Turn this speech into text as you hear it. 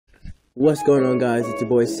What's going on, guys? It's your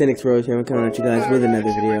boy Cynics Rose here. I'm coming at you guys with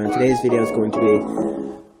another video, and today's video is going to be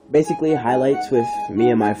basically highlights with me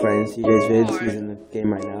and my friend CJ's vids. He's in the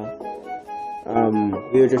game right now.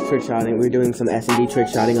 We were just trick-shotting. We were doing some S&D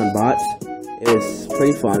trick-shotting on bots. It's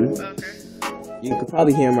pretty fun. You could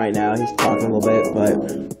probably hear him right now. He's talking a little bit, but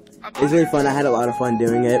it's really fun. I had a lot of fun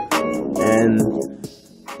doing it, and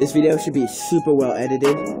this video should be super well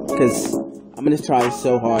edited because I'm gonna try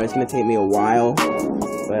so hard. It's gonna take me a while,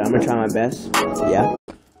 but I'm gonna try my best. Yeah.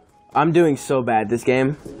 I'm doing so bad this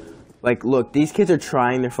game. Like, look, these kids are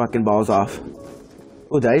trying their fucking balls off.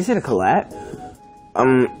 Oh, did I just hit a collat?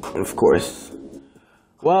 Of course.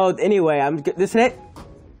 Well, anyway, this hit.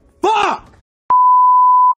 Fuck!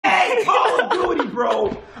 Hey, Call of Duty,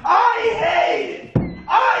 bro! I hate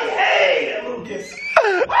it, Lucas!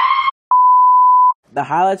 The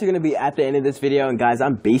highlights are gonna be at the end of this video, and guys,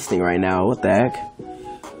 I'm beasting right now. What the heck?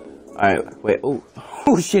 Alright, wait. Oh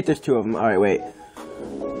shit, there's two of them. Alright, wait.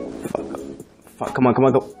 Fuck, come on,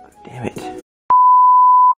 go. Damn it.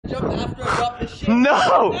 Jumped after I dropped the shit.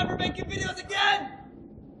 No! Never making videos again!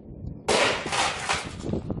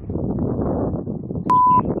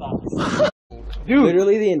 Dude.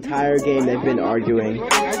 Literally the entire game they've been arguing.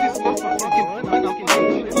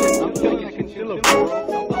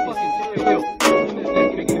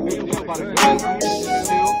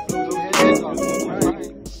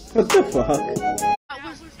 What the fuck? That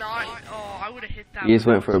was not. Oh, I would have hit that. He just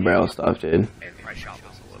went for a barrel stuff, dude. And my shot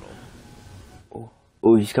was a little.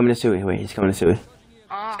 Oh, he's coming to Suey. Wait, he's coming to Suey.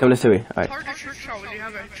 He's coming to Suey. Alright. It's hard to trick shot when you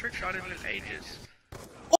haven't trick shot in ages.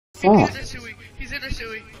 Oh. He's in a Suey. He's in a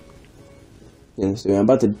Suey. I'm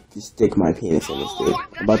about to stick my penis in this dude.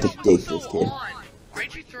 I'm about to dig this kid.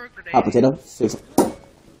 Why'd you throw a grenade? Hot potato.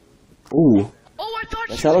 Ooh. Oh, I thought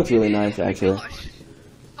That shot looks really nice, actually.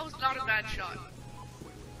 That was not a bad shot.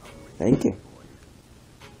 Thank you.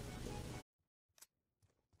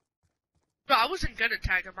 No, I wasn't gonna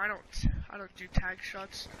tag him. I don't do tag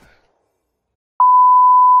shots.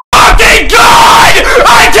 Fucking God!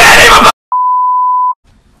 I can't even.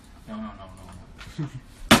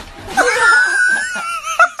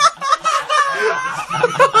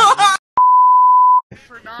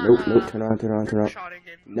 Nope, turn on.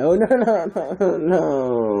 No.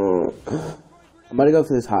 I'm about to go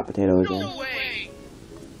for this hot potato again. No way!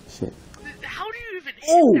 Shit. How do you even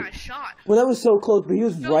hit that shot? Well, that was so close, but he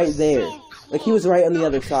was right there. Like, he was right on the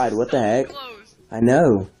other side. What the heck? Close. I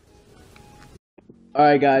know.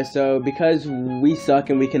 Alright, guys, so because we suck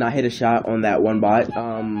and we cannot hit a shot on that one bot,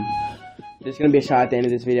 there's gonna be a shot at the end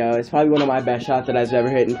of this video. It's probably one of my best shots that I've ever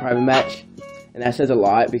hit in private match. And that says a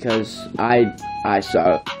lot because I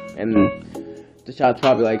suck. And the shot's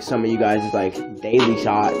probably like some of you guys' like daily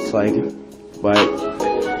shots, like, but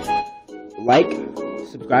like,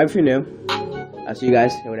 subscribe if you're new. I'll see you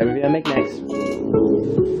guys in whatever video I make next.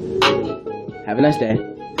 Have a nice day.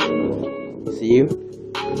 See you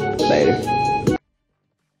later.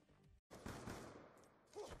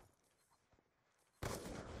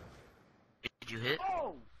 Did you hit?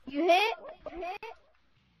 You hit?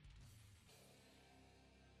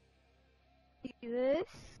 This?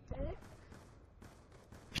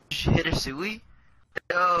 Did you hit a Suey?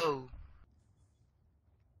 No.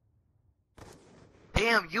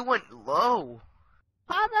 Damn, you went low.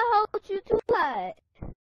 How the hell did you do that?